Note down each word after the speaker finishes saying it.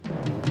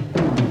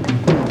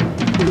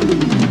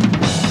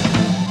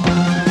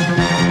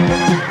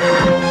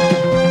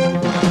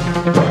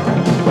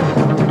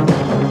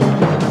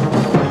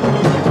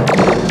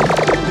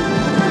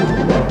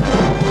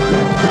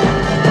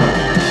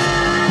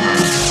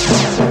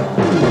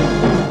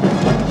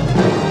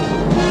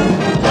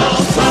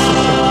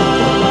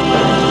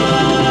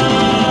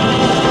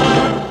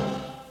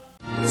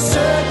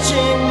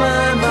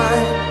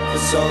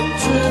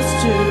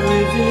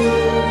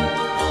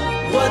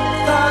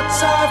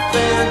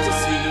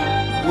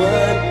fantasy,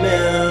 what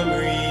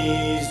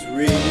memories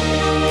real.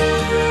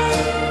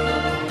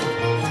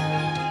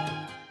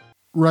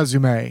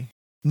 Résumé.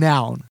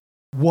 Noun.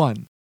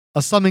 1.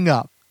 A summing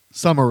up,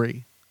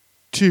 summary.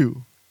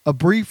 2. A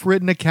brief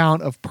written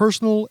account of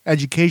personal,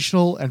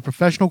 educational, and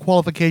professional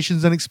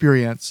qualifications and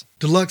experience.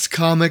 Deluxe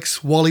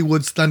Comics'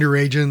 Wallywood's Thunder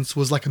Agents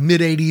was like a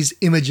mid-80s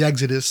image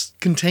exodus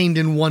contained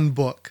in one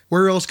book.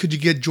 Where else could you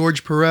get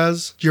George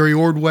Perez, Jerry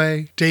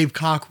Ordway, Dave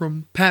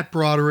Cockrum, Pat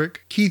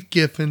Broderick, Keith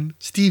Giffen,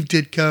 Steve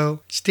Ditko,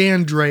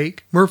 Stan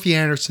Drake, Murphy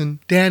Anderson,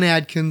 Dan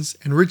Adkins,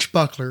 and Rich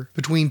Buckler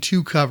between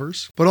two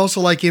covers? But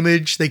also like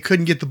Image, they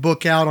couldn't get the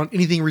book out on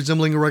anything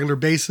resembling a regular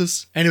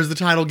basis, and it was the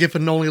title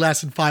Giffen only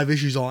lasted 5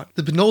 issues on.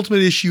 The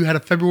penultimate issue had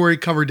a February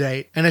cover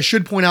date, and I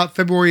should point out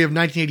February of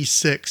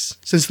 1986,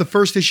 since the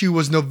first issue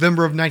was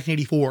November of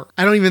 1984.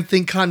 I don't even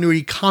think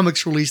Continuity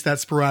Comics released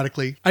that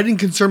sporadically. I didn't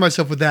concern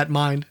myself with that in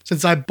mind,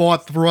 since I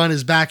bought the run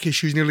as back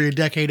issues nearly a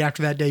decade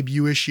after that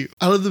debut issue.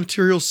 I love the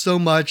material so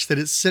much that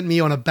it sent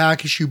me on a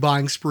back issue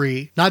buying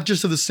spree, not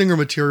just of the Singer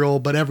material,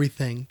 but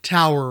everything.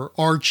 Tower,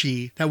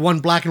 Archie, that one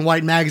black and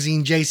white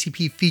magazine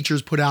JCP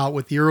Features put out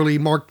with the early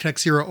Mark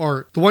Texeira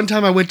art. The one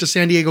time I went to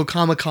San Diego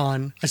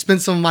Comic-Con, I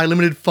spent some of my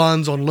limited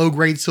funds on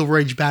low-grade Silver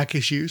Age back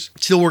issues.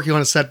 Still working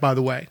on a set, by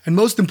the way. And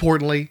most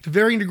importantly, to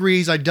varying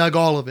degrees, I dug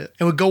all of it,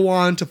 and would go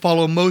on to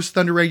follow most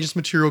Thunder Agents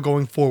material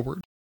going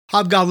forward.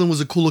 Hobgoblin was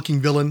a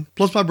cool-looking villain,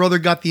 plus my brother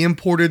got the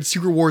imported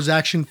Secret Wars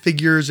action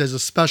figures as a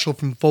special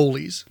from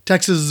Foley's,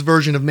 Texas's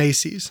version of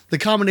Macy's. The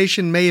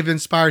combination may have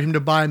inspired him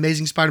to buy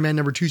Amazing Spider-Man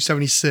number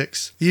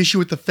 276, the issue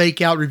with the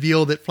fake-out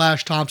reveal that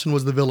Flash Thompson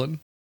was the villain.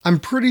 I'm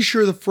pretty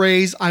sure the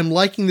phrase, "I'm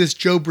liking this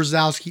Joe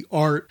Brzezowski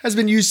art," has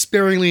been used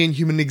sparingly in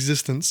human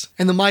existence,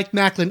 and the Mike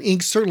Macklin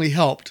ink certainly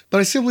helped, but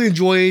I simply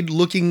enjoyed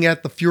looking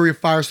at the Fury of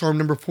Firestorm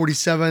number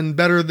 47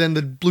 better than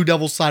the Blue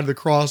Devil side of the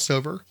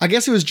crossover. I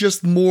guess it was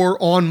just more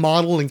on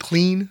model and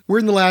clean. We're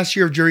in the last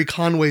year of Jerry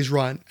Conway's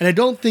run, and I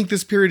don't think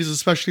this period is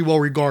especially well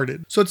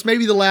regarded, so it's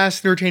maybe the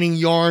last entertaining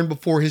yarn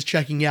before his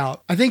checking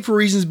out. I think for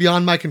reasons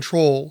beyond my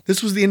control,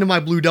 this was the end of my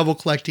Blue Devil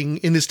collecting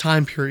in this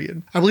time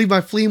period. I believe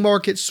my flea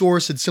market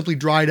source had simply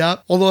dried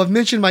up, although I've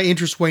mentioned my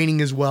interest waning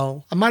as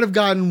well. I might have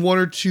gotten 1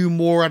 or 2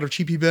 more out of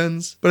cheapy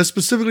bins, but I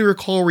specifically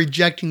recall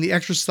rejecting the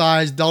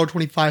extra-sized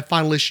 $1.25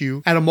 final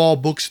issue at a mall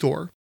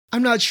bookstore.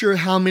 I'm not sure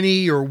how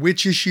many or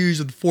which issues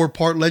of the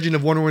 4-part Legend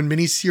of Wonder Woman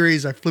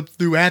miniseries I flipped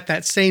through at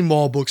that same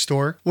mall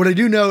bookstore. What I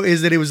do know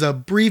is that it was a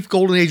brief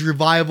Golden Age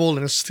revival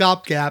and a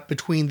stopgap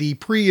between the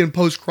pre- and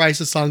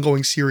post-crisis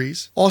ongoing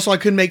series. Also, I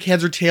couldn't make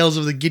heads or tails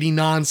of the giddy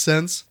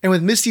nonsense, and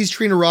with Misty's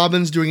Trina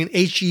Robbins doing an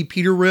H.G.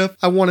 Peter riff,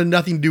 I wanted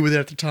nothing to do with it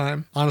at the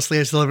time. Honestly,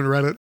 I still haven't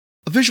read it.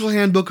 Official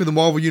Handbook of the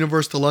Marvel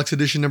Universe Deluxe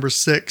Edition number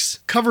 6.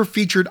 Cover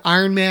featured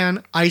Iron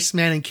Man,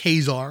 Iceman, and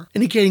Kazar,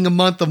 indicating a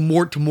month of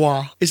mort to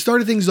moi. It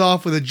started things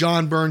off with a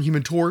John Byrne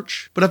Human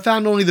Torch, but I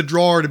found only the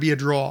drawer to be a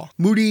draw.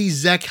 Moody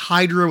Zek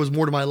Hydra was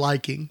more to my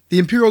liking. The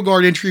Imperial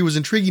Guard entry was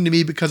intriguing to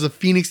me because of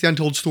Phoenix the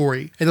Untold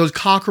Story, and those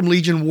Cockrum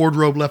Legion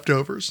wardrobe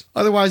leftovers.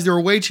 Otherwise, there were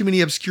way too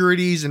many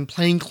obscurities and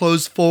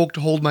plainclothes folk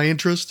to hold my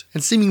interest,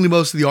 and seemingly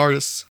most of the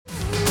artists.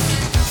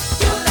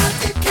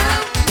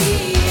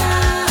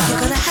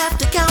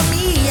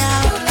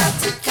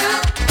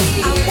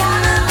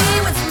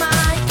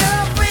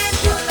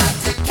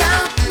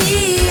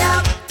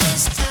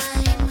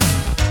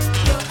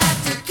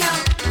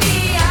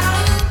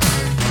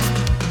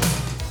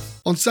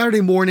 On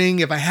Saturday morning,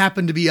 if I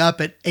happened to be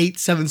up at 8,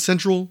 7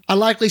 Central, I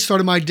likely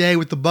started my day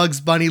with the Bugs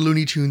Bunny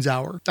Looney Tunes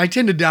hour. I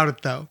tend to doubt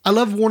it though. I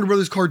love Warner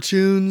Brothers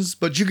cartoons,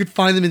 but you could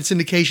find them in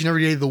syndication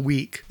every day of the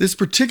week. This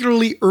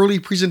particularly early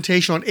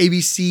presentation on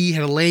ABC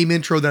had a lame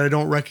intro that I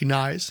don't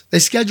recognize. They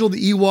scheduled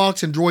the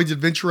Ewoks and Droids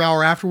Adventure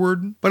Hour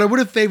afterward, but I would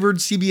have favored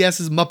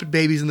CBS's Muppet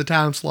Babies in the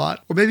time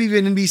slot, or maybe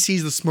even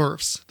NBC's The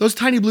Smurfs. Those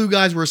tiny blue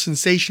guys were a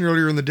sensation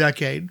earlier in the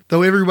decade,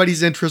 though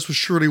everybody's interest was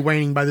surely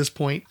waning by this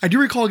point. I do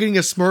recall getting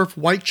a Smurf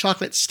white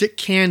chocolate stick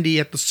candy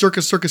at the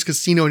Circus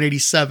Casino in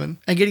 87,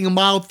 and getting a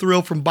mild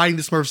thrill from biting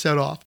the Smurf's head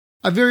off.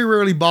 I very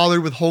rarely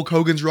bothered with Hulk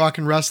Hogan's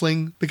Rockin'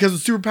 Wrestling because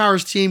the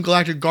Superpowers team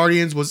Galactic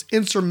Guardians was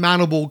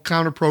insurmountable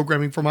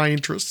counter-programming for my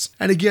interests.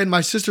 And again,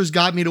 my sisters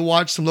got me to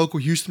watch some local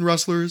Houston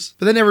wrestlers,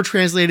 but that never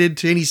translated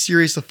to any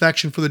serious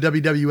affection for the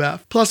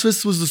WWF. Plus,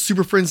 this was the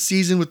Super Friends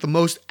season with the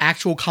most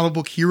actual comic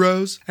book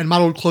heroes, and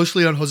modeled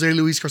closely on Jose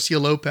Luis Garcia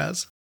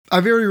Lopez. I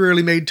very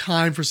rarely made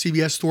time for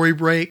CBS Story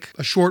Break,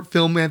 a short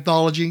film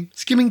anthology,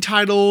 skimming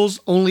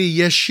titles, Only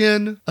Yes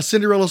Shin, A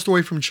Cinderella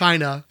Story from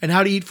China, and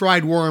How to Eat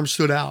Fried Worms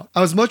stood out.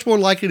 I was much more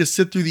likely to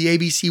sit through the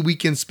ABC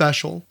Weekend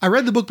Special. I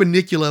read the book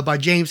Bunnicula by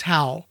James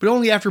Howell, but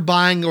only after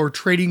buying or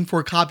trading for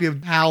a copy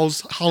of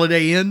Howell's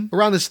Holiday Inn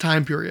around this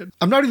time period.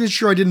 I'm not even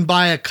sure I didn't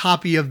buy a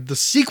copy of the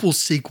sequel,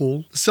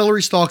 The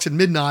Celery Stalks at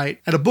Midnight,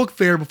 at a book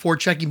fair before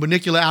checking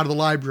Bunnicula out of the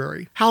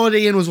library.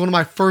 Holiday Inn was one of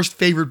my first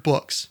favorite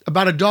books,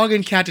 about a dog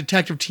and cat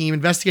detective team team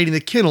investigating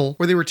the kennel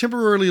where they were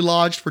temporarily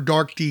lodged for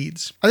dark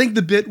deeds. I think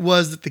the bit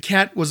was that the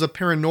cat was a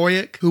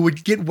paranoiac who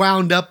would get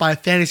wound up by a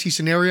fantasy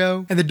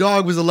scenario, and the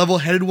dog was a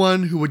level-headed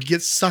one who would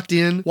get sucked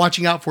in,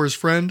 watching out for his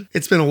friend.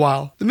 It's been a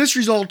while. The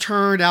mysteries all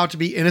turned out to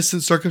be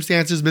innocent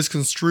circumstances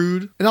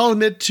misconstrued, and I'll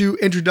admit to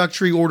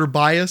introductory order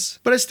bias,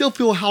 but I still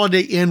feel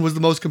Holiday Inn was the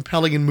most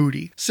compelling and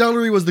moody.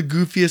 Celery was the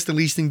goofiest and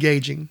least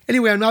engaging.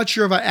 Anyway, I'm not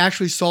sure if I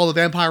actually saw the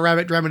Vampire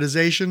Rabbit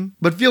dramatization,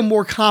 but feel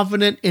more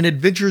confident in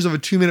Adventures of a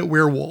Two-Minute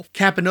Werewolf,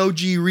 Cap and OG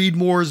Reed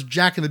Moore's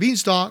Jack and the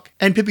Beanstalk,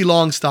 and Pippi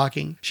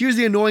Longstocking. She was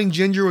the annoying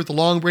ginger with the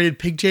long braided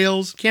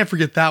pigtails. Can't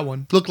forget that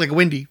one. Looked like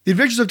Wendy. The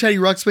Adventures of Teddy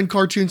Ruxpin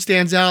cartoon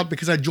stands out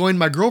because I joined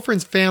my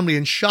girlfriend's family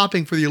in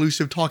shopping for the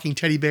elusive talking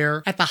teddy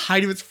bear at the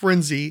height of its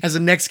frenzy as the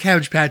next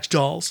Cabbage Patch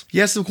Dolls.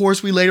 Yes, of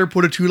course, we later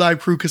put a Two Live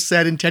Crew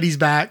cassette in Teddy's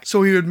back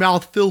so he would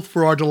mouth filth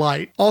for our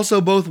delight. Also,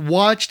 both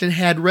watched and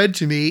had read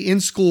to me in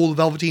school The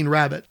Velveteen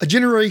Rabbit, a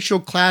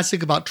generational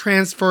classic about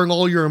transferring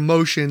all your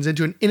emotions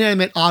into an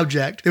inanimate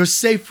object that was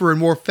safer and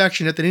more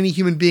affectionate than any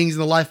human beings in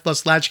the life of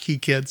us latchkey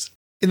kids.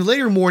 In the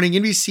later morning,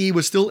 NBC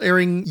was still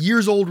airing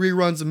years-old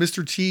reruns of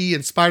Mr. T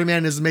and Spider-Man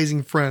and His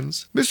Amazing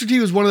Friends. Mr. T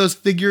was one of those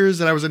figures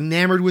that I was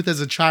enamored with as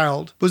a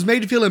child, but was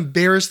made to feel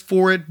embarrassed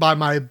for it by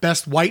my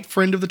best white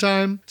friend of the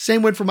time.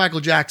 Same went for Michael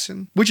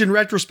Jackson, which in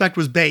retrospect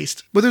was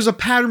based. But there's a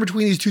pattern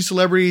between these two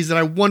celebrities that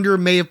I wonder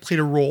may have played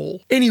a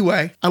role.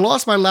 Anyway, I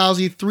lost my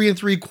lousy 3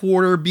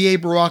 3/4 B.A.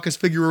 Baracus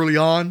figure early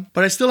on,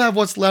 but I still have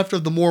what's left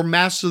of the more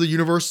Masters of the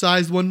Universe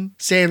sized one.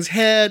 Sans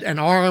head, an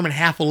arm, and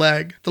half a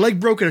leg. The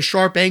leg broke at a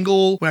sharp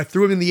angle when I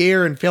threw him in the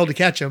air and failed to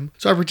catch him,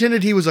 so I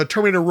pretended he was a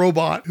Terminator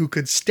robot who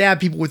could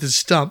stab people with his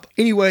stump.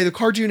 Anyway, the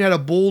cartoon had a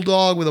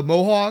bulldog with a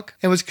mohawk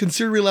and was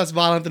considerably less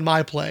violent than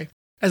my play.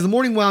 As the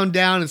morning wound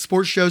down and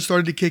sports shows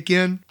started to kick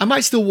in, I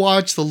might still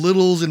watch The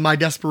Littles in my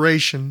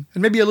desperation,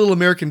 and maybe a little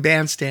American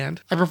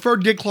Bandstand. I prefer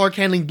Dick Clark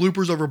handling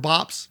bloopers over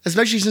bops,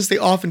 especially since they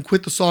often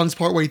quit the songs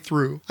partway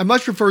through. I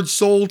much preferred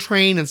Soul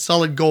Train and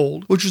Solid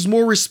Gold, which was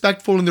more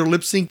respectful in their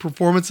lip sync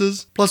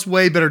performances, plus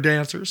way better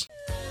dancers.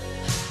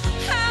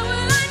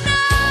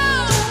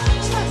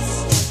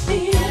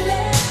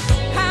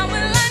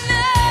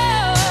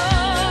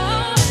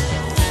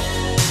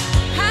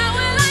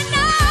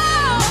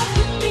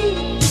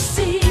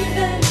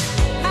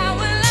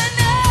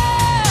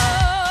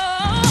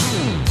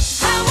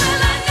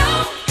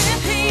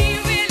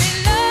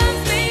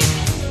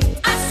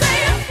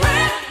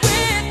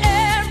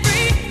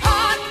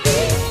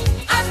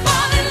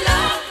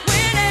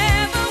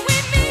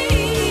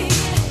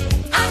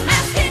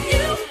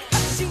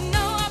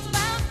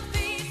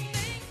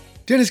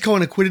 Dennis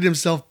Cohen acquitted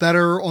himself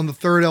better on the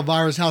third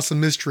Elvira's House of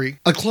Mystery.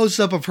 A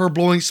close-up of her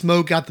blowing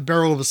smoke out the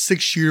barrel of a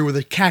 6-shooter with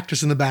a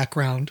cactus in the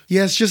background.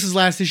 Yes, just as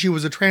last issue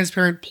was a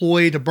transparent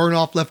ploy to burn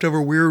off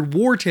leftover weird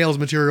War Tales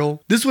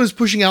material, this one is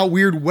pushing out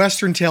weird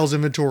Western Tales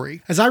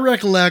inventory. As I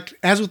recollect,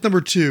 as with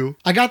number 2,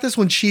 I got this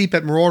one cheap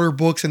at Marauder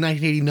Books in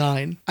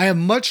 1989. I have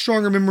much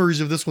stronger memories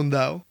of this one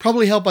though,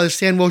 probably helped by the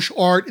Sandwelsh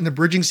art and the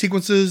bridging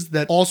sequences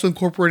that also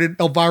incorporated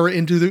Elvira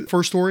into the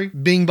first story,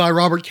 being by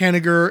Robert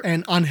Kanigher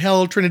and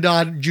Angel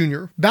Trinidad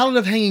Jr. Ballad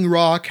of Hanging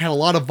Rock had a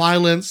lot of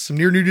violence, some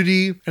near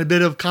nudity, and a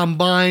bit of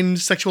combined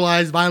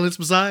sexualized violence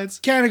besides.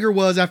 Kanigher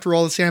was, after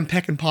all, the Sam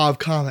Peckinpah of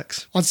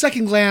comics. On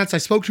second glance, I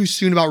spoke too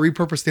soon about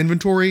repurposed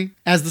inventory,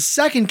 as the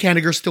second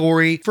Kanigher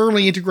story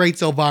firmly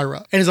integrates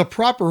Elvira, and is a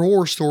proper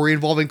horror story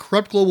involving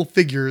corrupt global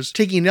figures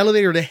taking an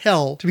elevator to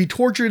hell to be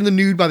tortured in the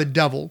nude by the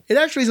devil. It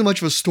actually isn't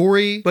much of a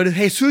story, but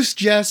Jesus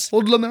Jess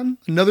Odleman,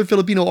 another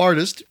Filipino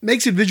artist,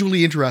 makes it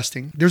visually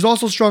interesting. There's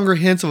also stronger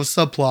hints of a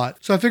subplot,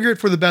 so I figure it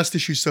for the best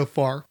issue so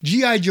far.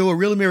 G.I. Joe, A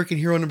Real American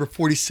Hero number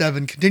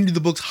 47 continued the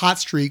book's hot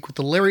streak with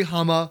the Larry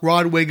Hama,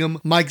 Rod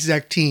Wiggum, Mike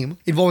Zeck team,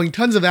 involving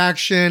tons of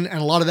action and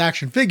a lot of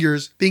action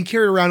figures being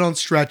carried around on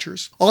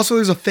stretchers. Also,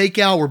 there's a fake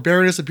out where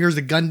Baroness appears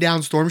to gun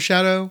down Storm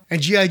Shadow,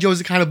 and G.I. Joe is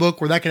the kind of book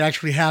where that could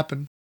actually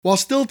happen. While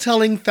still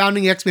telling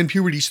founding X-Men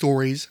puberty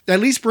stories,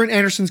 at least Brent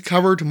Anderson's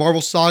cover to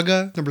Marvel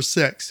Saga number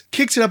 6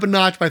 kicks it up a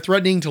notch by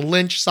threatening to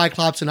lynch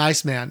Cyclops and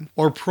Iceman,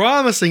 or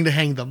promising to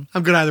hang them.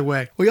 I'm good either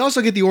way. We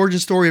also get the origin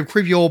story of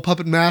creepy old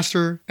Puppet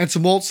Master and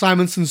some Walt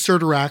Simonson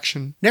Surtur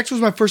action. Next was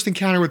my first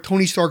encounter with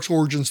Tony Stark's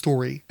origin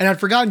story, and I'd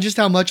forgotten just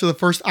how much of the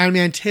first Iron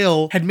Man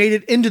tale had made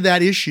it into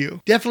that issue.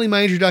 Definitely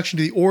my introduction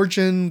to the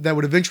origin that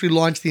would eventually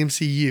launch the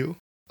MCU.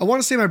 I want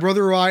to say my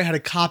brother or I had a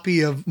copy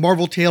of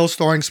Marvel Tales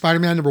starring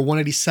Spider-Man number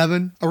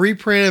 187, a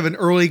reprint of an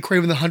early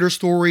Kraven the Hunter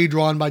story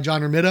drawn by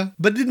John Romita,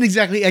 but it didn't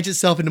exactly etch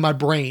itself into my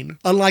brain,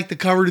 unlike the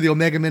cover to the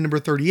Omega Men number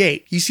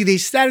 38. You see, they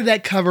statted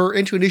that cover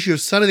into an issue of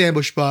Son of the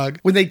Ambush Bug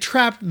when they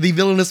trapped the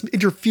villainous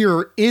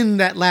Interferer in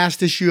that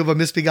last issue of a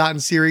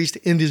Misbegotten series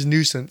to end his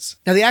nuisance.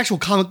 Now, the actual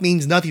comic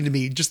means nothing to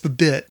me, just the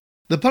bit.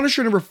 The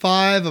Punisher number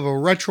 5 of a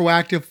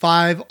retroactive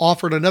 5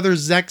 offered another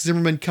Zach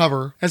Zimmerman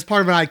cover as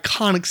part of an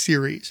iconic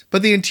series,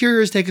 but the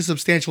interiors take a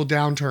substantial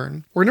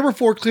downturn. Where number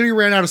 4 clearly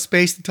ran out of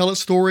space to tell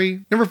its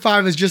story, number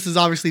 5 is just as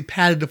obviously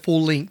padded to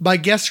full length by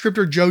guest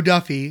scripter Joe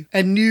Duffy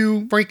and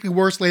new, frankly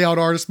worse layout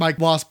artist Mike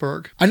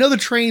Vosberg. I know the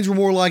trains were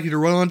more likely to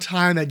run on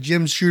time at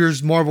Jim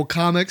Shooter's Marvel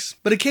Comics,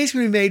 but a case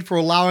can be made for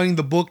allowing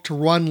the book to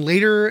run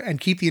later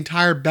and keep the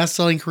entire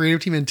best-selling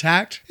creative team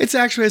intact. It's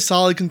actually a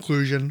solid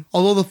conclusion,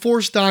 although the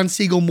forced Don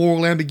Siegel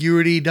moral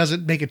ambiguity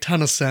doesn't make a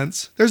ton of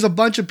sense. There's a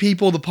bunch of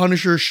people the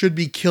Punisher should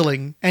be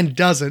killing, and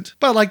doesn't,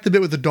 but I like the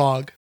bit with the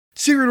dog.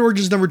 Secret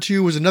Origins number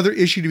 2 was another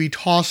issue to be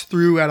tossed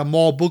through at a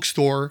mall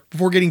bookstore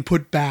before getting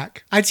put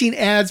back. I'd seen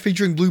ads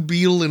featuring Blue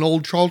Beetle in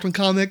old Charlton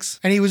comics,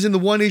 and he was in the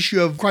one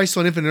issue of Christ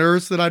on Infinite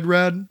Earths that I'd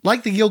read.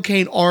 Like the Gil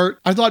Kane art,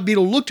 I thought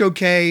Beetle looked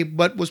okay,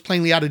 but was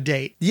plainly out of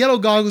date. The yellow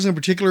goggles in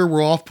particular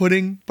were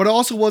off-putting, but I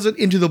also wasn't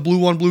into the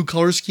blue-on-blue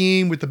color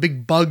scheme with the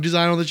big bug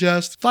design on the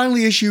chest.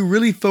 Finally, issue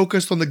really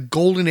focused on the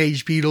Golden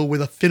Age Beetle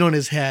with a fin on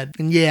his head,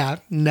 and yeah,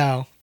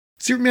 no.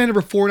 Superman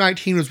number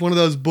 419 was one of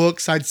those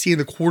books I'd seen in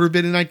the quarter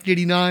bin in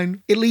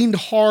 1989. It leaned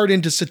hard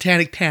into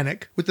satanic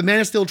panic, with the Man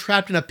of Steel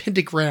trapped in a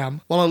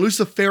pentagram, while a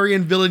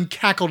Luciferian villain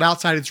cackled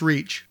outside its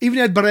reach. Even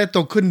Ed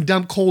Barreto couldn't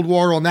dump cold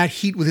water on that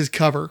heat with his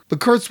cover, but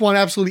Kurt Swan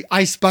absolutely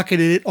ice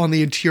bucketed it on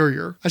the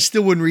interior. I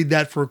still wouldn't read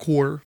that for a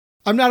quarter.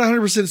 I'm not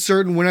 100%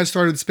 certain when I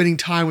started spending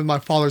time with my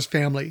father's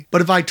family,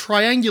 but if I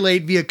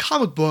triangulate via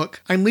comic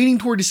book, I'm leaning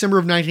toward December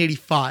of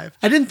 1985.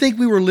 I didn't think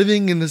we were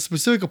living in the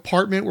specific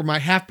apartment where my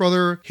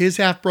half-brother, his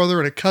half-brother,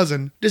 and a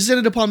cousin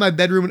descended upon my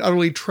bedroom and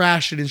utterly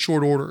trashed it in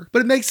short order.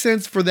 But it makes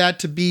sense for that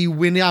to be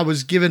when I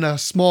was given a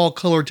small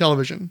color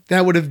television.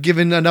 That would have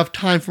given enough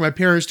time for my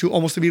parents to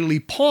almost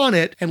immediately pawn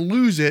it and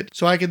lose it,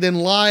 so I could then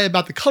lie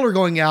about the color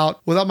going out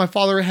without my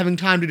father having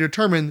time to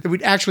determine that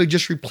we'd actually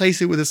just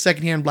replace it with a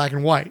secondhand black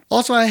and white.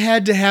 Also, I had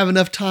to have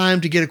enough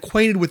time to get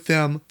acquainted with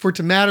them for it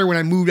to matter when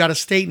I moved out of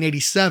state in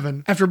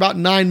 87, after about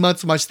 9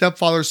 months of my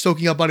stepfather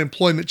soaking up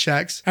unemployment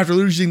checks after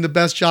losing the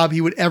best job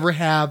he would ever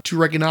have to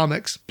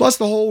Reaganomics. Plus,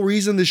 the whole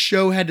reason the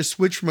show had to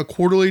switch from a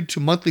quarterly to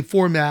monthly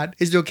format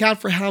is to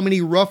account for how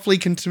many roughly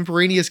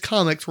contemporaneous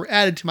comics were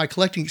added to my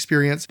collecting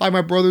experience by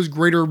my brother's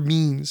greater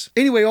means.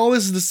 Anyway, all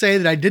this is to say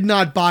that I did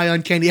not buy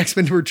Uncanny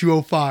X-Men number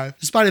 205,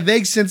 despite a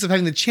vague sense of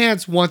having the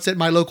chance once at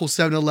my local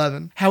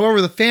 7-Eleven.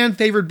 However, the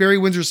fan-favorite Barry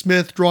Windsor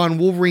Smith drawn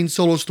Wolverine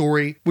solo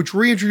story, which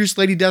reintroduced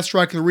Lady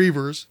Deathstrike and the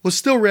Reavers, was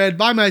still read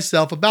by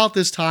myself about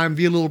this time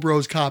via Little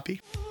Bro's copy.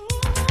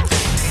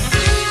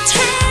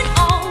 Turn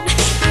on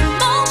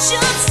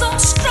emotions so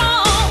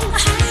strong,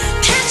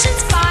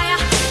 passion's fire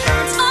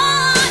burns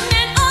on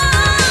and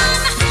on.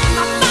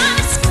 My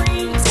body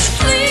screams,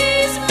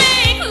 please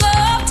make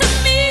love to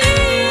me.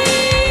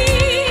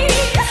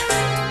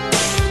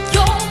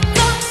 You're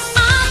the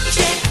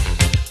object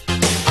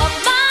of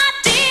my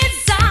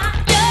desire,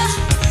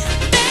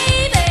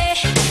 baby.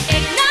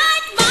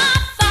 Ignite my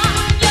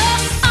fire,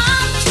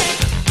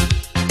 object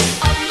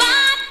of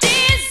my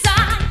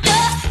desire.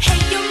 Hey,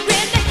 you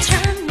really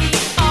turn me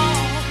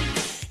on.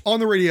 On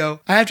the radio,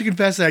 I have to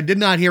confess that I did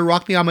not hear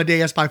Rock Me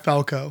Amadeus by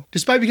Falco.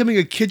 Despite becoming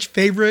a kitsch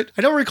favorite,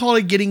 I don't recall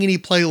it getting any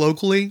play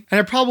locally, and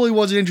it probably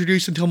wasn't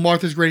introduced until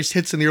Martha's Greatest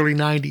Hits in the early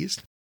 90s.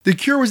 The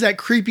Cure was that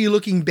creepy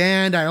looking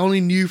band I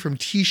only knew from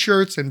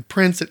t-shirts and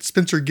prints at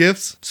Spencer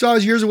Gifts, so I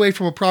was years away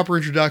from a proper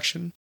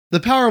introduction. The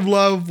Power of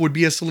Love would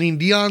be a Celine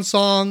Dion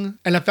song,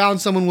 and I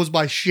Found Someone was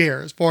by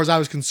Cher, as far as I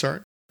was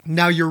concerned.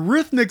 Now,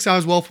 Eurythmics I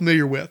was well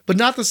familiar with, but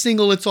not the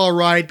single It's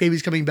Alright,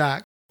 Baby's Coming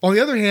Back. On the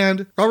other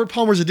hand, Robert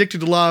Palmer's Addicted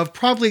to Love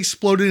promptly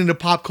exploded into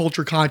pop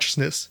culture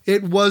consciousness.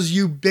 It was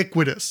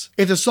ubiquitous.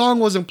 If the song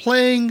wasn't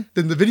playing,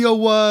 then the video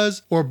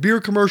was, or a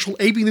beer commercial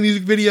aping the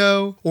music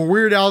video, or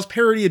Weird Al's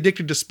parody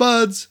Addicted to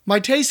Spuds. My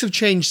tastes have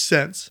changed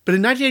since, but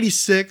in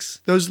 1986,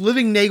 those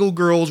Living Nagel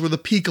girls were the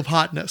peak of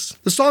hotness.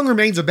 The song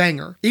remains a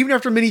banger, even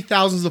after many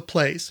thousands of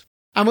plays.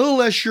 I'm a little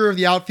less sure if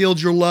the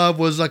Outfield's Your Love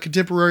was a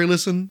contemporary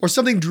listen, or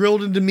something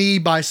drilled into me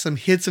by some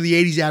hits of the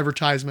 80s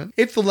advertisement.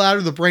 If the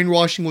latter, the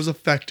brainwashing was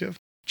effective.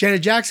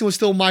 Janet Jackson was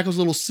still Michael's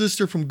little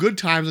sister from Good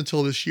Times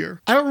until this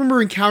year. I don't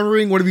remember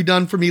encountering What Have You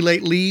Done For Me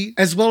Lately,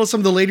 as well as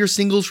some of the later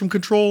singles from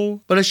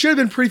Control, but I should have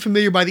been pretty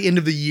familiar by the end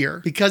of the year,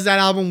 because that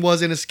album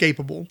was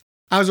inescapable.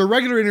 I was a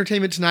regular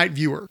Entertainment Tonight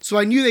viewer, so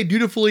I knew they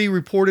dutifully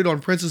reported on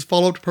Prince's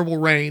follow-up to Purple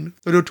Rain,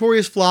 the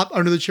notorious flop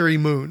Under the Cherry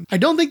Moon. I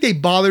don't think they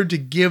bothered to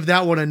give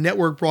that one a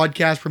network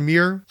broadcast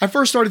premiere. I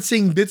first started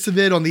seeing bits of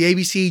it on the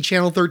ABC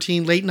Channel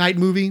 13 late night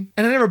movie,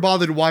 and I never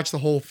bothered to watch the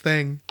whole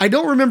thing. I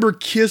don't remember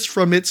Kiss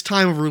from its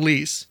time of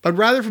release, but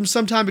rather from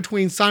sometime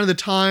between Sign of the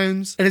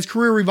Times and its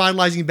career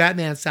revitalizing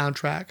Batman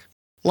soundtrack.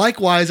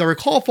 Likewise, I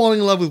recall falling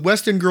in love with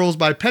West End Girls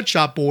by Pet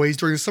Shop Boys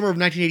during the summer of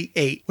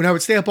 1988, when I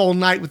would stay up all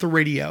night with the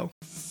radio.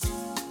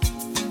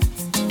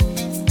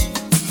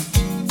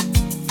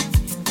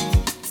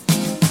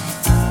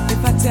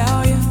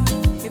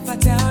 If I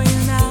tell you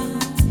now,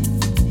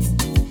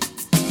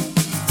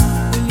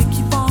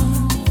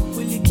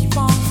 will you keep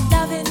on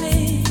loving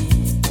me?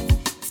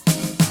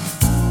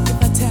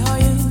 If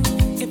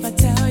I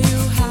tell you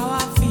how I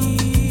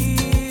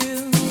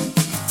feel,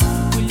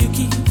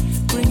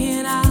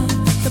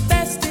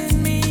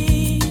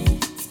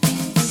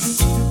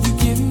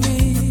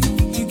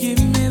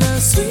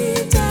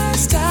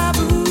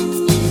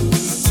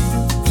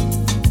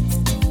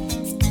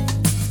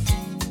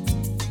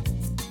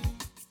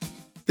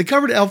 The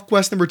cover to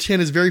ElfQuest number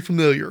 10 is very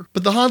familiar,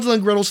 but the Hansel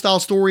and Gretel style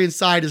story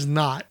inside is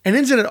not, and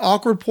ends at an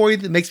awkward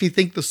point that makes me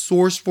think the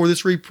source for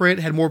this reprint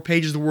had more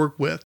pages to work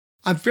with.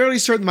 I'm fairly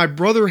certain my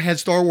brother had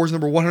Star Wars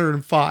number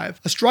 105,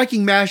 a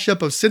striking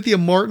mashup of Cynthia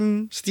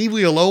Martin, Steve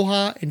Lee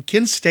Aloha, and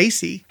Ken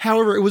Stacy.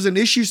 However, it was an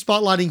issue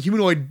spotlighting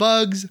humanoid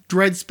bugs,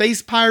 dread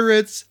space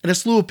pirates, and a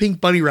slew of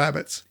pink bunny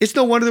rabbits. It's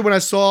no wonder that when I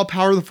saw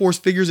Power of the Force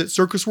figures at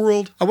Circus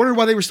World, I wondered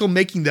why they were still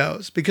making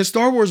those, because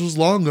Star Wars was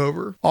long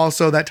over.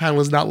 Also, that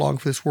title is not long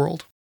for this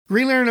world.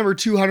 Green Lantern number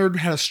 200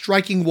 had a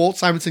striking Walt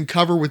Simonson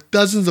cover with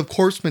dozens of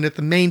corpsemen at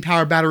the main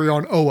power battery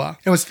on Oa,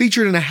 and was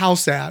featured in a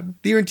house ad.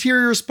 The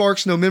interior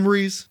sparks no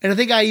memories, and I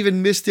think I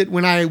even missed it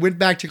when I went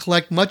back to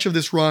collect much of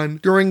this run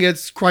during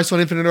its Crisis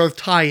on Infinite Earth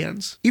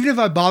tie-ins. Even if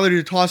I bothered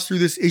to toss through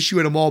this issue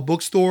at a mall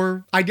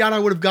bookstore, I doubt I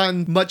would have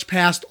gotten much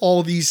past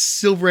all these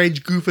Silver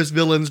Age goofus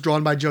villains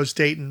drawn by Joe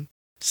Staton.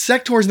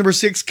 Sectaurs number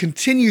 6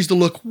 continues to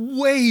look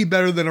way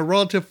better than a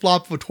relative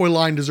flop of a toy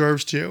line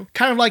deserves to.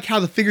 Kind of like how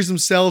the figures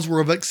themselves were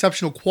of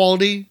exceptional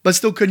quality, but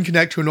still couldn't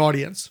connect to an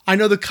audience. I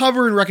know the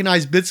cover and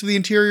recognize bits of the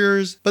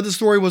interiors, but the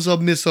story was a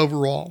miss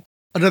overall.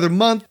 Another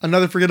month,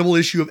 another forgettable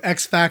issue of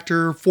X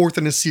Factor, fourth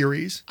in a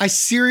series. I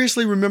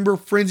seriously remember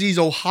Frenzy's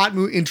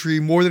Ohatmu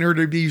entry more than her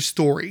debut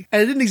story, and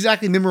I didn't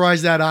exactly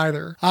memorize that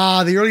either.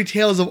 The early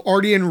tales of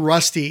Artie and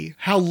Rusty,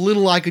 how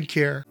little I could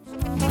care.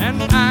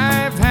 And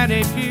I've had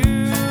a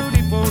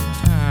beautiful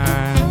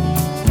time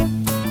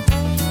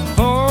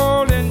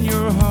holding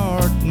your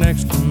heart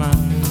next to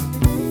mine.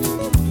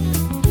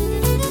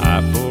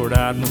 I poured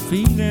out my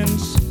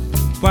feelings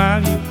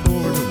while you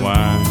poured the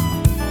wine,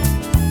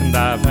 and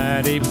I've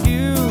had a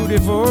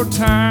beautiful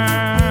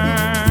time.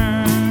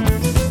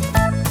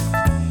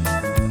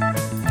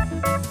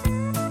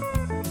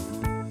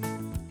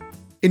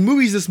 In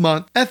movies this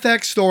month,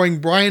 FX starring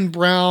Brian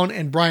Brown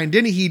and Brian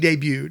Dennehy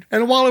debuted,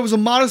 and while it was a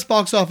modest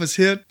box office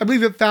hit, I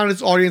believe it found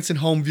its audience in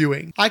home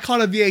viewing. I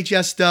caught a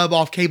VHS stub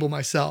off cable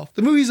myself.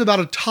 The movie is about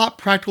a top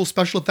practical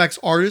special effects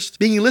artist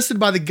being enlisted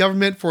by the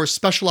government for a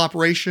special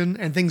operation,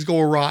 and things go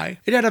awry.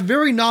 It had a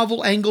very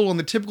novel angle on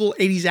the typical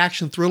 80s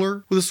action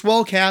thriller, with a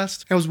swell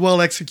cast, and was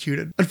well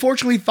executed.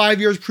 Unfortunately,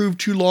 5 years proved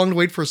too long to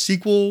wait for a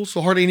sequel,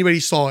 so hardly anybody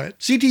saw it.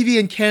 CTV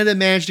in Canada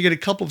managed to get a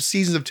couple of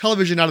seasons of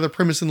television out of the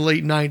premise in the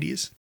late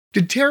 90s.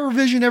 Did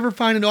Terrorvision ever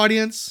find an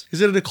audience? Is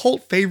it a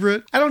cult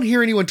favorite? I don't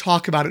hear anyone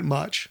talk about it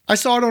much. I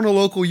saw it on a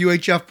local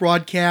UHF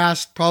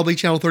broadcast, probably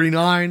Channel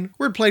 39,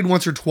 where it played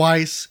once or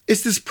twice.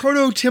 It's this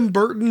proto-Tim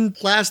Burton,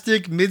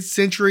 plastic,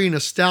 mid-century,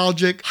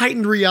 nostalgic,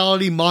 heightened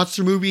reality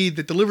monster movie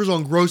that delivers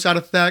on gross-out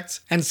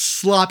effects and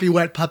sloppy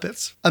wet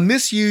puppets. A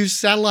misused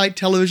satellite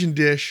television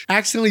dish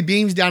accidentally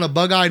beams down a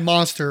bug-eyed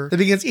monster that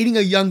begins eating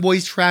a young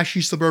boy's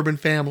trashy suburban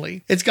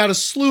family. It's got a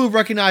slew of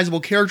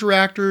recognizable character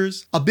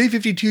actors, a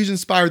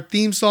B-52s-inspired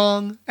theme song,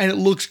 and it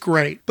looks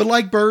great. But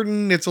like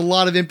Burton, it's a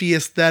lot of empty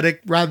aesthetic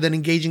rather than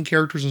engaging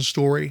characters and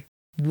story.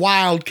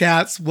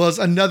 Wildcats was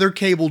another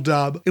cable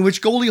dub in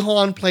which Goldie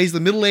Hawn plays the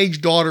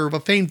middle-aged daughter of a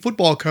famed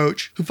football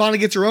coach who finally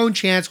gets her own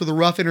chance with a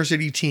rough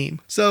inner-city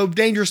team. So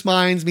Dangerous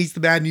Minds meets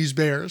the Bad News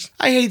Bears.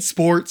 I hate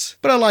sports,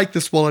 but I like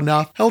this well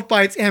enough, helped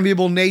by its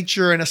amiable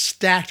nature and a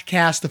stacked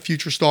cast of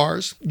future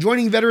stars.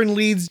 Joining veteran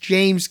leads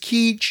James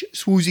Keach,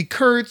 Swoozie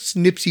Kurtz,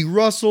 Nipsey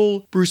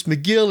Russell, Bruce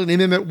McGill, and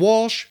Emmett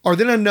Walsh are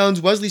then unknowns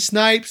Wesley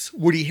Snipes,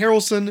 Woody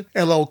Harrelson,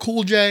 LL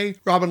Cool J,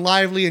 Robin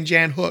Lively, and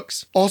Jan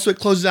Hooks. Also, it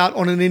closes out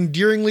on an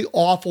endearingly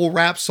awful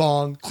rap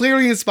song,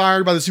 clearly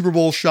inspired by the Super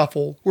Bowl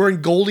Shuffle,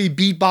 wherein Goldie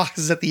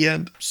beatboxes at the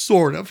end.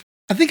 Sort of.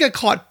 I think I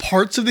caught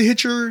parts of The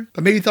Hitcher,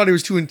 but maybe thought it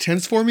was too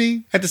intense for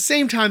me. At the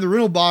same time, the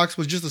rental box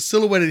was just a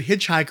silhouetted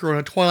hitchhiker on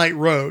a twilight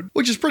road,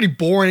 which is pretty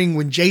boring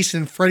when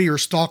Jason and Freddy are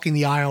stalking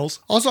the aisles.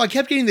 Also, I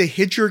kept getting The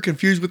Hitcher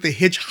confused with The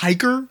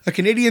Hitchhiker, a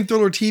Canadian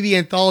thriller TV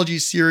anthology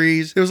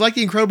series. It was like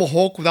The Incredible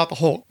Hulk without the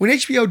Hulk. When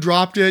HBO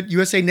dropped it,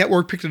 USA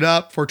Network picked it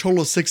up for a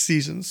total of 6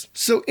 seasons.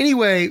 So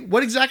anyway,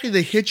 what exactly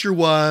The Hitcher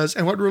was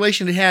and what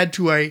relation it had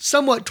to a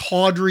somewhat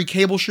tawdry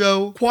cable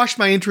show quashed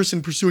my interest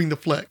in pursuing the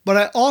flick. But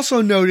I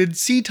also noted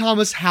C.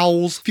 Thomas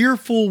Howell's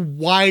fearful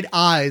wide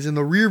eyes in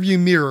the rearview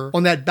mirror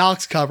on that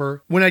box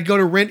cover when I'd go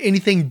to rent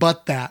anything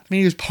but that. I mean,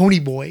 he was Pony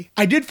Boy.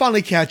 I did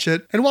finally catch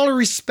it, and while I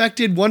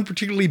respected one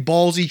particularly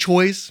ballsy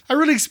choice, I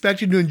really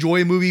expected to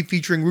enjoy a movie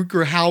featuring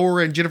Rutger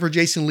Hauer and Jennifer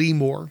Jason Leigh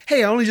more.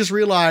 Hey, I only just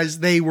realized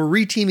they were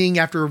reteaming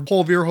after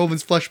Paul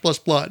Verhoeven's Flesh Plus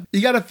Blood.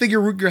 You gotta figure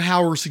Rutger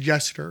Hauer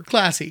suggested her.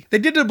 Classy. They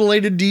did a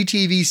belated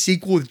DTV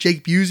sequel with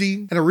Jake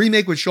Busey and a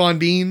remake with Sean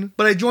Bean,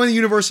 but I joined the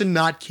universe in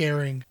not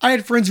caring. I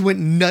had friends who went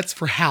nuts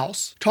for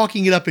House, talking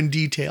it up in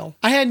detail.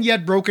 I hadn't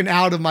yet broken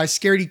out of my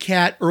scaredy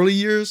cat early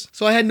years,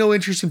 so I had no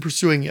interest in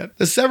pursuing it.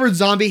 The severed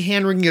zombie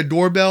hand ringing a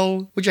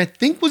doorbell, which I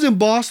think was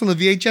embossed on the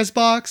VHS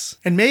box,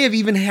 and may have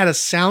even had a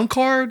sound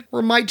card,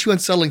 were might too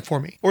unsettling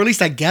for me. Or at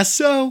least I guess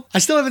so. I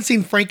still haven't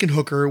seen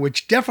Frankenhooker,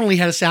 which definitely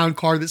had a sound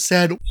card that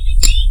said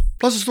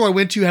Plus, the store I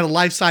went to had a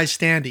life-size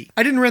standee.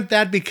 I didn't rent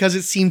that because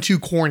it seemed too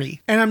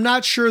corny, and I'm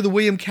not sure the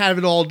William Cat of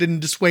it all didn't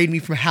dissuade me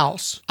from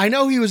House. I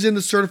know he was in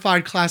the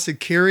certified classic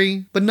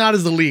Carrie, but not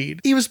as the lead.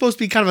 He was supposed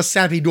to be kind of a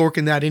sappy dork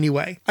in that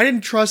anyway. I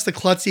didn't trust the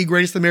klutzy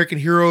greatest American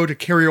hero to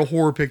carry a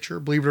horror picture,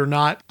 believe it or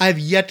not. I have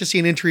yet to see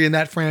an entry in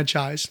that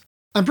franchise.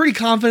 I'm pretty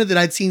confident that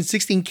I'd seen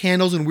 16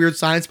 Candles and Weird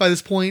Science by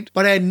this point,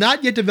 but I had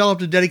not yet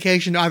developed a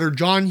dedication to either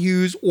John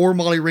Hughes or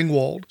Molly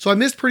Ringwald, so I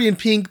missed Pretty in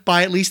Pink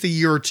by at least a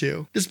year or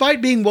two.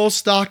 Despite being well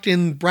stocked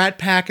in Brat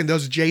Pack and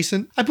those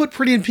adjacent, I put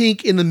Pretty in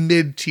Pink in the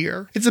mid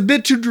tier. It's a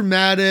bit too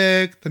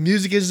dramatic, the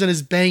music isn't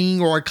as banging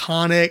or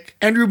iconic,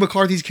 Andrew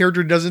McCarthy's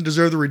character doesn't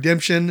deserve the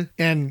redemption,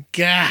 and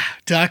gah,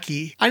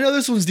 Ducky. I know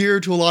this one's dear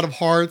to a lot of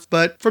hearts,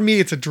 but for me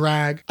it's a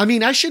drag. I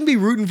mean, I shouldn't be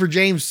rooting for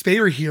James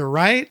Spader here,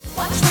 right?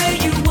 Watch where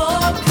you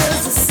walk,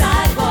 'cause the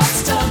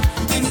sidewalk's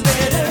tough. You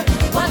better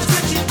watch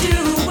what you do,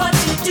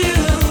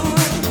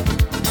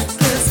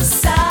 'cause the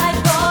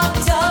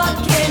sidewalk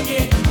dog can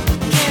get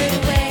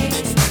carried away.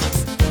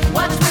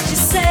 Watch what you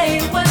say,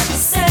 what you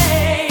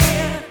say.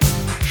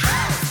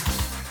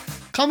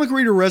 Comic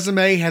Reader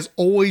Résumé has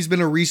always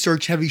been a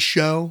research-heavy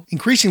show,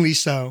 increasingly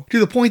so, to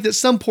the point that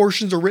some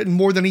portions are written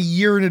more than a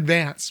year in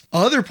advance.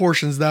 Other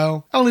portions,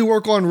 though, I only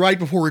work on right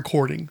before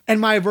recording,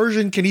 and my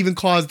aversion can even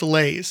cause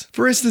delays.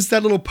 For instance,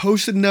 that little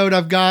post-it note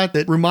I've got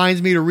that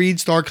reminds me to read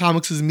Star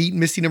Comics' Meet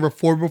Misty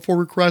 #4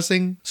 before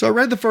regressing. So I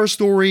read the first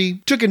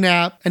story, took a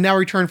nap, and now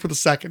returned for the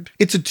second.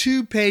 It's a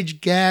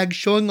 2-page gag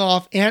showing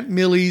off Aunt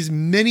Millie's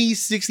many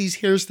 60s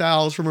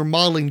hairstyles from her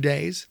modeling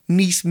days,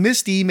 niece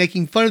Misty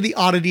making fun of the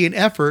oddity and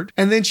effort,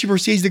 and then she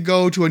proceeds to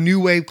go to a new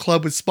wave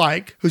club with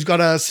Spike, who's got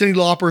a Cyndi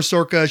Lauper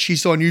circa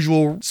She's So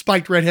Unusual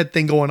spiked redhead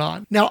thing going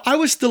on. Now, I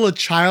was still a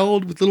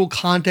child with little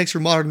context for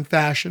modern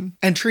fashion,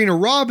 and Trina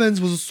Robbins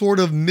was a sort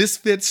of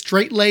misfit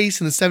straight-lace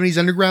in the 70s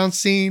underground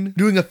scene,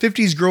 doing a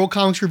 50s girl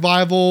comics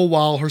revival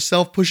while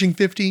herself pushing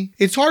 50.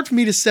 It's hard for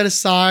me to set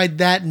aside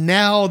that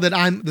now that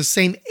I'm the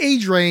same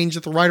age range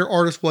that the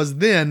writer-artist was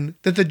then,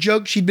 that the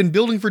joke she'd been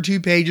building for 2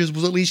 pages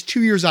was at least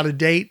 2 years out of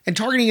date, and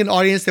targeting an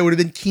audience that would have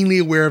been keenly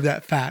aware of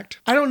that fact.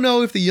 I don't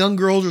know if the young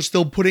girls are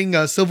still putting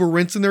silver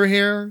rinse in their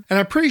hair, and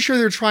I'm pretty sure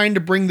they're trying to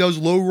bring those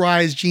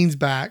low-rise jeans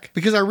back,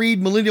 because I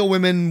read millennial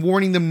women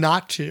warning them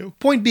not to.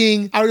 Point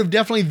being, I would have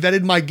definitely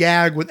vetted my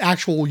gag with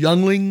actual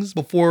younglings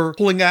before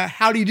pulling a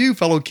 "how do you do,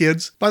 fellow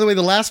kids." By the way,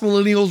 the last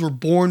millennials were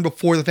born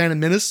before the Phantom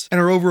Menace and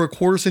are over a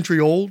quarter century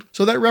old,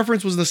 so that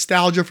reference was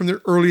nostalgia from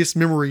their earliest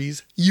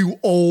memories. You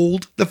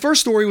old. The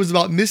first story was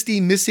about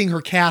Misty missing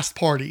her cast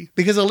party,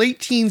 because a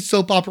late-teen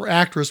soap opera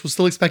actress was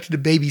still expected to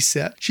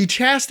babysit. She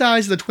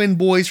chastised the twin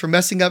boys for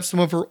messing up some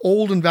of her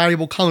old and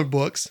valuable comic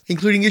books,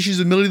 including issues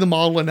of Millie the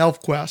Model and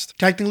ElfQuest,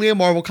 technically a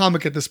Marvel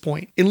comic at this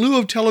point. In lieu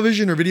of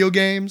television or video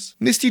games,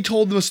 Misty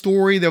told them a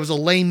story that was a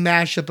lame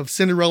mashup of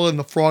Cinderella and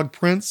the Frog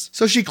Prince,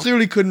 so she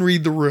clearly couldn't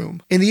read the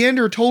room. In the end,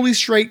 her totally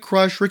straight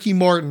crush, Ricky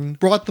Martin,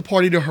 brought the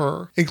party to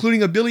her,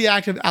 including a Billy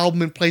Active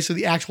album in place of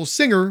the actual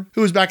singer,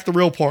 who was back at the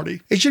real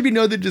party. It should be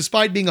noted that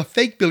despite being a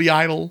fake Billy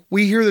Idol,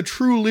 we hear the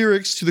true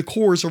lyrics to the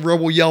chorus of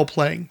Rebel Yell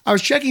playing. I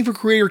was checking for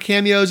creator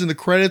cameos in the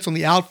credits on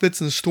the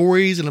outfits and the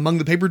stories and among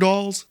the paper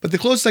dolls, but the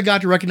closest I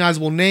got to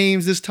recognizable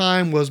names this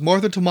time was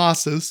Martha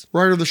Tomasis,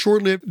 writer of the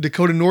short-lived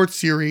Dakota North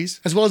series,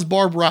 as well as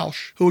Barb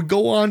Rausch, who would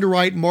go on to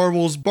write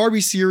Marvel's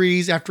Barbie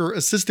series after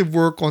assistive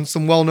work on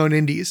some well-known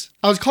indies.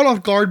 I was caught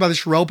off guard by the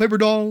Sherelle paper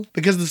doll,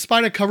 because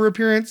despite a cover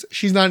appearance,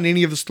 she's not in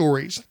any of the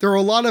stories. There are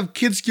a lot of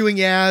kid-skewing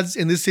ads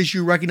in this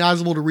issue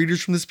recognizable to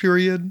readers from this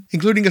period,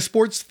 including a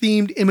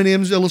sports-themed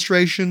M&M's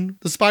illustration,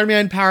 the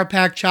Spider-Man Power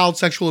Pack child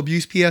sexual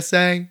abuse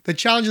PSA, the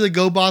Challenge of the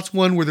GoBots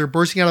one where they're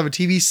bursting out of a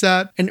TV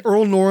set, an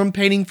Earl Norem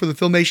painting for the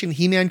Filmation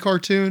He-Man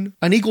cartoon,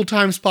 an equal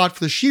time spot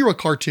for the She-Ra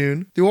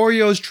cartoon, the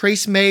Oreos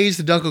Trace Mays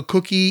to dunk a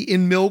cookie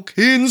in milk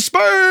in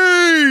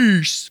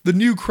space, the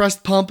new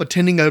Crest Pump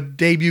attending a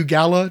debut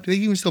gala, do they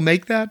even still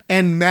make that?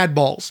 And Mad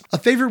Balls. A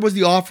favorite was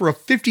the offer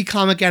of 50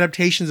 comic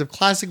adaptations of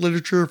classic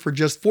literature for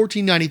just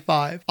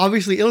 $14.95,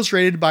 obviously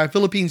illustrated by a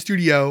Philippine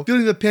studio,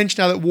 feeling the pinch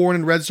now that Warren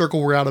and Red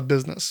Circle were out of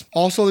business.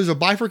 Also, there's a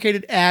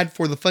bifurcated ad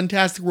for the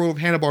Fantastic World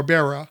of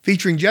Hanna-Barbera,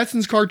 featuring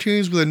Jetsons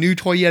cartoons with a new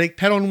toyetic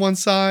pet on one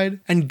side,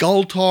 and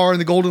Galtar and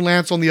the Golden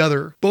Lance on the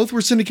other. Both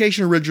were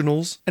syndication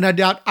originals, and I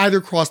doubt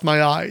either crossed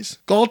my eyes.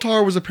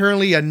 Galtar was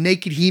apparently a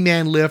naked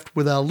He-Man lift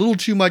with a little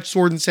too much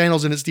sword and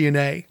sandals in its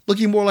DNA,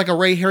 looking more like a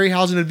Ray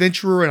Harryhausen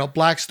adventurer in a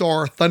Black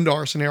Star or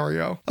Thundar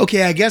scenario.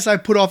 Okay, I guess I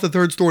put off the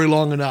third story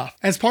long enough.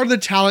 As part of the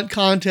talent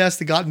contest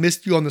that got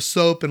Misty on the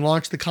soap and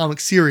launched the comic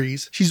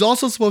series, she's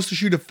also supposed to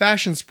shoot a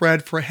fashion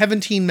spread for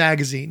Heaventeen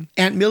magazine.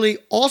 Aunt Millie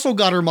also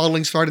got her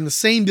modeling start in the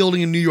same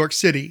building in New York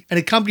City and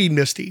accompanied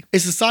Misty.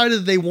 It's decided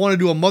that they want to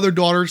do a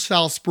mother-daughter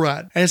style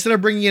spread, and instead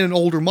of bringing in an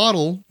older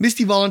model,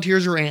 Misty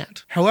volunteers her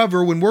aunt.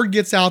 However, when word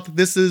gets out that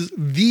this is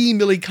the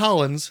Millie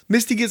Collins,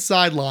 Misty gets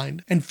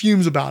sidelined and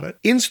fumes about it.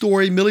 In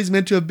story, Millie's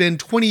meant to have been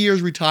 20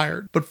 years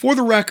retired, but for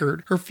the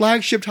record, her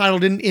flagship title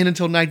didn't end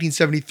until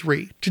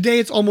 1973. Today,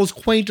 it's almost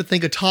quaint to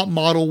think a top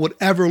model would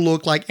ever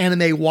look like Anna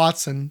Mae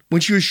Watson,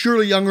 when she was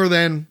surely younger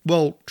than,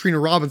 well, Trina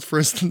Robbins, for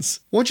instance.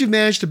 Once you've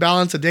managed to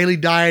balance a daily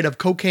diet of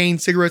cocaine,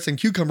 cigarettes, and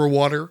cucumber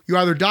water, you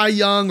either die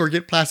young or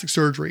get plastic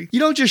surgery. You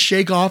don't just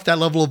shake off that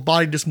level of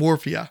body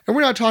dysmorphia. And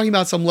we're not talking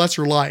about some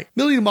lesser light.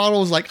 Millie the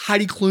model is like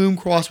Heidi Klum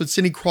crossed with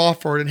Cindy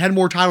Crawford and had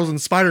more titles than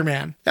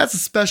Spider-Man. That's a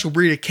special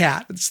breed of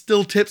cat that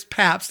still tips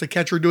Paps to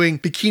catch her doing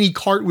bikini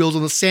cartwheels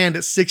on the sand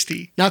at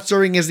 60, not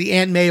serving as the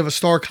Aunt May of a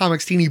Star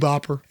Comics teeny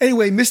bopper.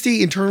 Anyway,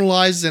 Misty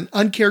internalizes an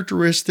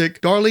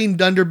uncharacteristic Darlene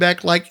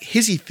Dunderbeck-like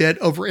hissy fit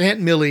over Aunt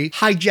Millie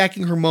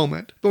hijacking her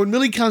moment. But when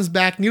Millie comes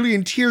back nearly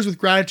in tears with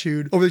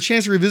gratitude over the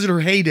chance to revisit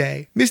her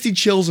heyday, Misty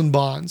chills and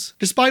bonds.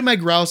 Despite my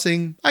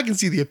grousing, I can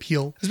see the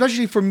appeal,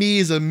 especially for me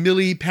as a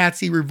Millie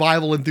Patsy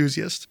revival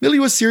enthusiast. Millie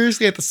was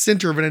seriously at the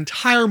center of an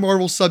entire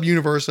Marvel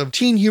sub-universe of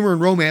teen humor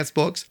and romance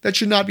books that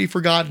should not be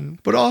forgotten.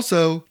 But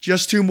also,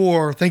 just 2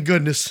 more, thank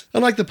goodness.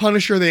 Unlike the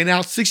Punisher, they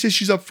announced 6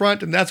 issues up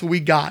front, and that's what we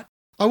got.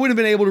 I wouldn't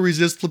have been able to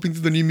resist flipping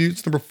through the New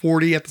Mutants number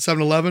 40 at the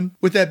 7-Eleven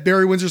with that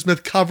Barry Windsor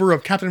Smith cover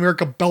of Captain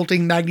America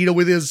belting Magneto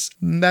with his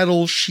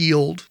metal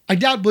shield. I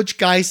doubt Butch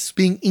Geist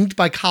being inked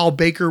by Kyle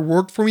Baker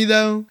worked for me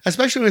though,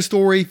 especially in a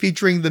story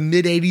featuring the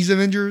mid-80s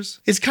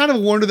Avengers. It's kind of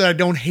a wonder that I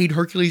don't hate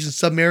Hercules and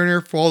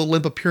Submariner for all the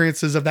limp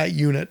appearances of that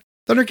unit.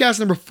 Thundercats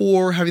number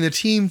 4, having the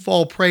team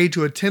fall prey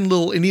to a Tin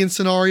Little Indian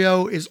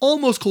scenario, is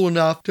almost cool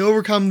enough to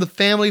overcome the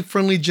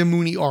family-friendly Jim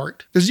Mooney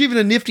art. There's even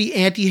a nifty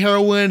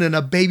anti-heroine and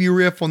a baby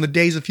riff on the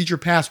Days of Future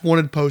Past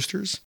wanted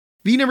posters.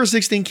 V number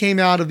 16 came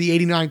out of the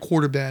 89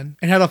 quarter bin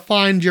and had a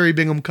fine Jerry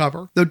Bingham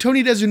cover. Though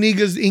Tony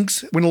DeZuniga's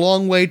inks went a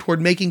long way toward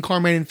making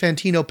Carmine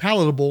Infantino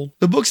palatable,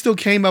 the book still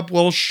came up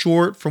well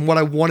short from what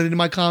I wanted in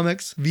my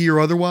comics, V or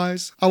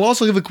otherwise. I'll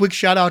also give a quick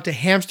shout out to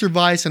Hamster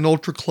Vice and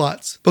Ultra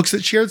Klutz, books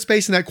that shared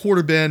space in that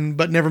quarter bin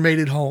but never made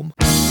it home.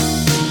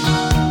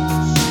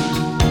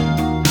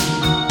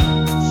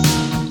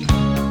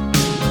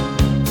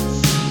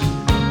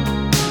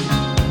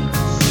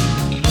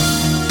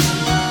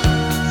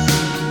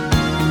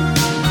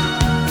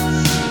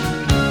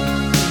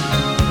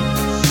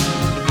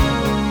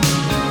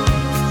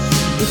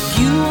 If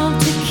you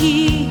want to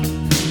keep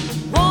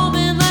a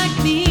woman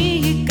like me,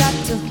 you got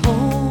to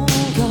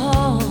hold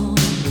on.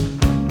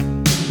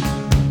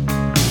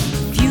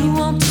 If you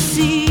want to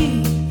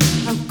see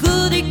how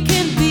good it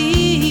can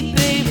be,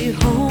 baby,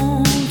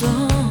 hold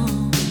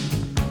on.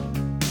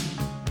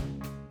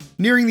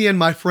 Nearing the end,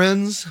 my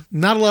friends.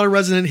 Not a lot of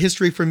Resident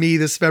History for me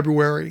this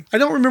February. I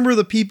don't remember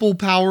the People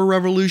Power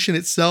Revolution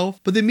itself,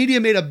 but the media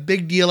made a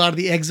big deal out of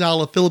the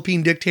exile of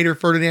Philippine dictator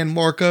Ferdinand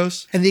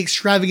Marcos and the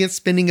extravagant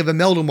spending of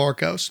Imelda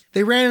Marcos.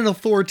 They ran an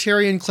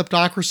authoritarian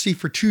kleptocracy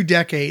for 2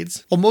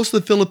 decades, while most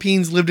of the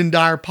Philippines lived in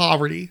dire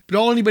poverty. But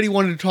all anybody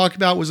wanted to talk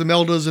about was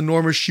Imelda's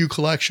enormous shoe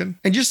collection.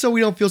 And just so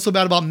we don't feel so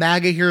bad about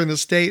MAGA here in the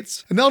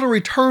States, Imelda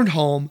returned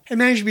home and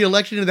managed to be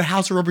elected into the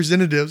House of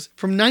Representatives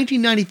from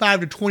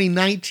 1995 to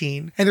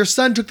 2019, and their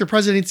son took the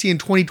presidency in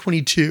 2022.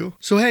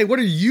 So hey, what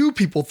are you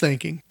people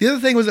thinking? The other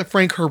thing was that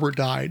Frank Herbert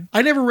died.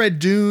 I never read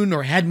Dune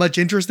or had much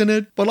interest in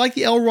it, but like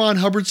the L. Ron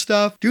Hubbard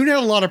stuff, Dune had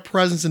a lot of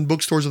presence in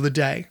bookstores of the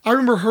day. I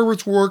remember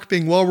Herbert's work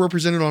being well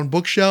represented on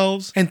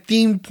bookshelves and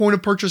themed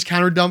point-of-purchase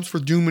counter dumps for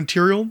Dune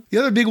material. The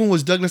other big one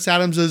was Douglas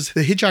Adams's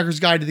The Hitchhiker's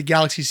Guide to the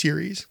Galaxy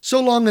series.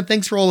 So Long and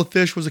Thanks for All the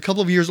Fish was a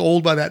couple of years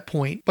old by that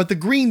point, but the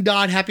green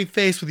dot happy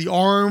face with the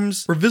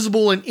arms were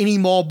visible in any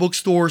mall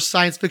bookstore's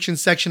science fiction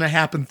section I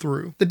happened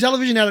through. The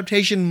television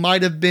adaptation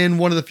might have been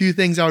one of the few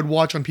things I would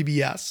watch on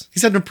PBS,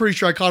 except I'm pretty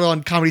sure I caught it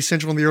on Comedy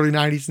Central in the early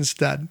 90s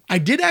instead. I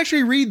did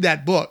actually read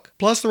that book,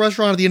 plus The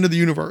Restaurant at the End of the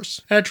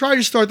Universe, and I tried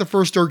to start the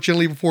first arc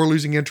gently before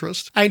losing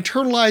interest. I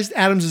internalized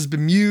Adams'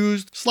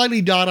 bemused,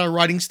 slightly Dada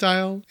writing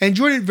style. I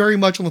enjoyed it very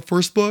much on the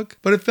first book,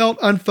 but it felt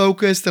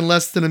unfocused and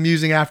less than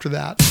amusing after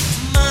that.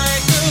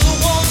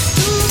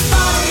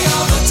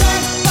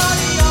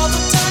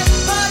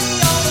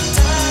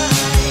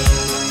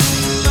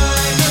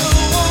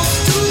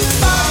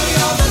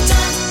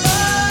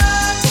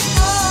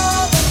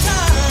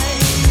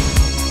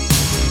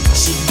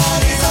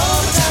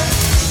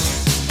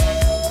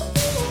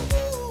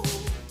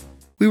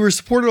 We were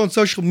supported on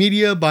social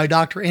media by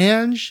Dr.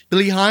 Ange,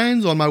 Billy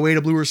Hines on My Way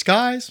to Bluer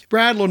Skies,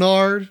 Brad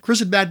Leonard, Chris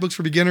at Bad Books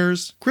for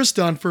Beginners, Chris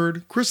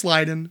Dunford, Chris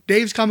Leiden,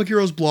 Dave's Comic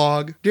Heroes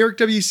blog, Derek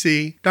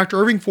W.C., Dr.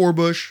 Irving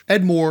Forbush,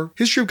 Ed Moore,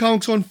 History of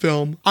Comics on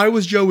Film, I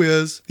Was Joe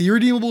Is, The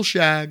Irredeemable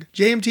Shag,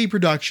 JMT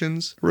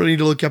Productions, I really need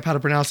to look up how to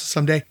pronounce this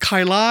someday,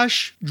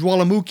 Kailash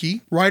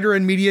Jwalamuki, writer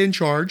and media in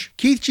charge,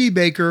 Keith G.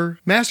 Baker,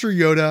 Master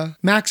Yoda,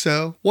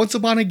 Maxo, Once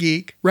Upon a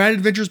Geek, Rad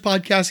Adventures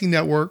Podcasting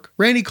Network,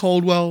 Randy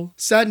Caldwell,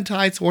 Satin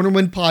Tights,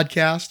 Ornament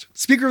Podcast,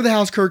 Speaker of the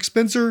House Kirk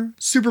Spencer,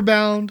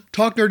 Superbound,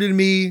 Talk Nerdy to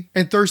Me,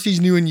 and Thirsty's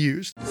New and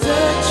Used. Searching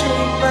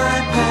my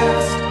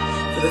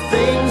past for the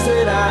things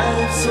that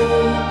I've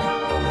seen.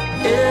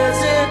 Is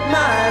it my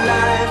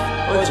life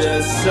or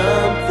just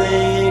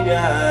something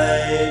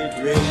I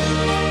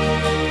dream?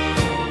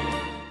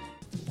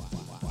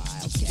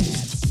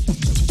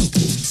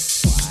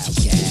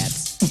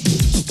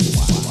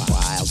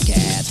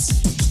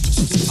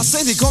 I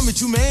say they call me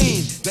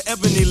Tremaine, the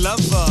ebony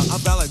lover. I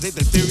validate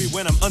the theory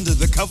when I'm under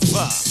the cover.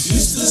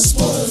 It's the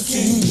sport of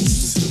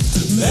kings,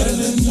 better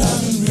than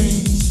diamond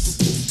rings.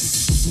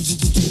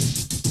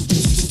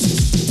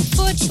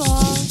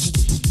 Football.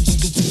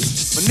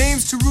 My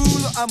name's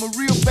Tarul, I'm a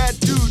real bad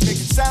dude,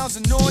 making sounds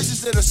and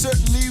noises that are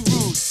certainly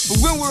rude. But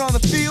when we're on the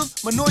field,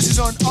 my noises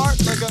aren't art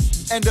like a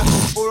and a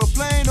or a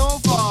plain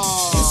old bar.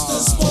 It's the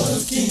sport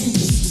of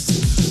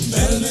kings,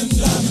 better than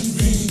diamond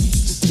rings.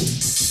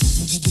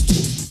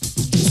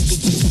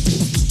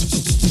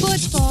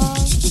 Football.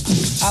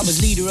 I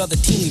was leader of the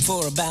team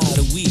for about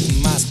a week,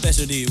 and my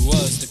specialty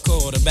was the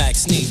quarterback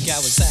sneak. I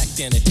was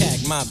acting,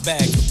 attack, my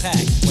bag was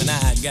packed when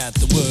I got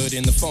the word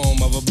in the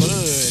form of a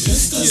bird.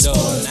 It's the You know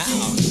sport of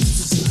now.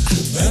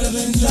 kings, better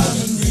than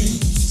diamond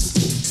rings.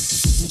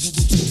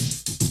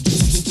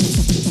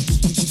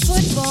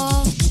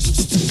 Football.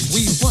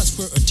 We once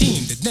were a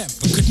team that never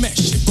could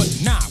mesh it, but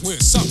now we're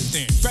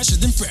something fresher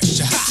than fresh.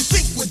 If you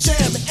think we're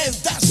jamming, and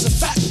that's a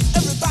fact,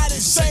 everybody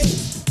say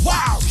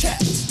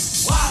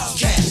Wildcats,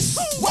 Wildcats,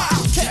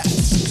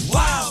 Wildcats,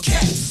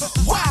 Wildcats,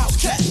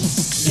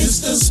 Wildcats. It's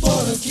the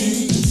sport of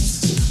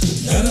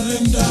kings, better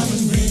than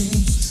diamond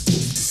rings.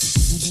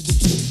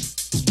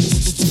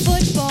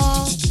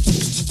 Football.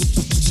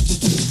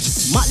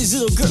 Molly's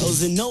little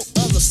girls and no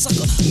other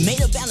sucker made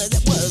a banner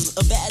that was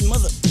a bad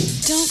mother.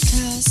 Don't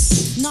cuss.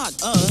 Not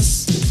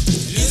us.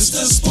 It's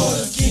the sport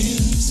of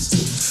kings,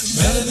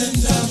 better than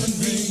diamond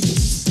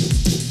rings.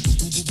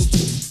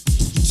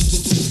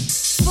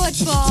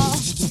 Football.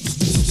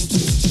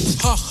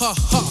 Ha ha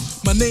ha,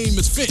 my name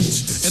is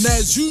Finch, and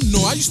as you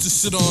know, I used to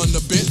sit on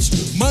the bench.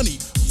 Money,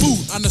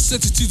 food, are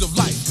necessities of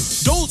life.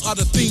 Those are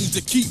the things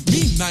that keep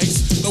me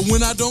nice. But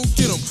when I don't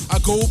get them, I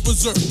go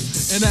berserk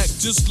and act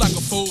just like a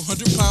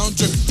 400-pound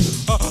jerk.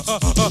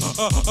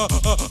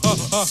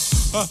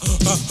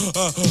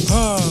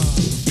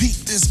 Beat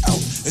this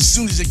out as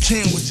soon as you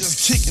can with just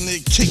kicking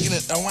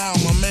it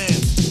around, my man.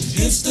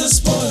 It's the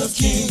sport of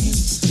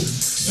kings,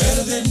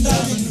 better than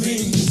diamond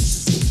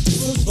rings.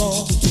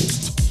 Football,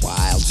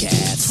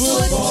 Wildcats.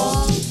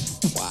 football,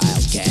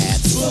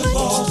 Wildcats.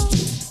 football,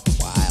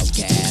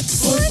 Wildcats.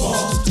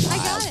 football, I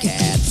got it.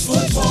 Wildcats.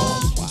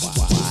 football,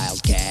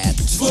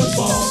 Wildcats.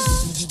 football,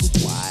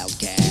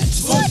 Wildcats.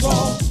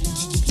 football,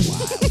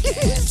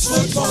 Wildcats.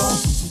 football,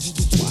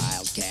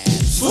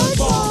 Wildcats.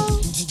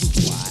 football,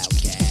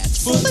 Wildcats.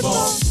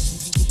 football.